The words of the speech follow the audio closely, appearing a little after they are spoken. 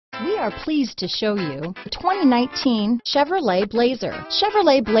We are pleased to show you the 2019 Chevrolet Blazer.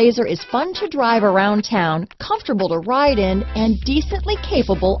 Chevrolet Blazer is fun to drive around town, comfortable to ride in, and decently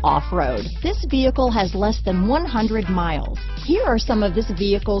capable off-road. This vehicle has less than 100 miles. Here are some of this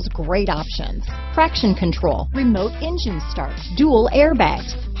vehicle's great options: traction control, remote engine start, dual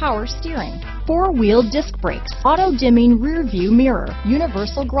airbags, power steering, four-wheel disc brakes, auto-dimming rear view mirror,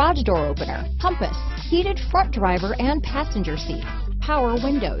 universal garage door opener, compass, heated front driver and passenger seats, power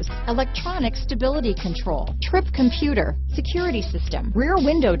windows, electronic stability control, trip computer, security system, rear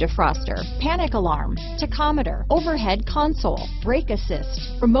window defroster, panic alarm, tachometer, overhead console, brake assist,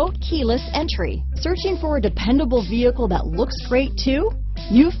 remote keyless entry. Searching for a dependable vehicle that looks great too?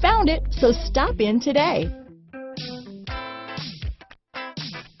 You found it, so stop in today.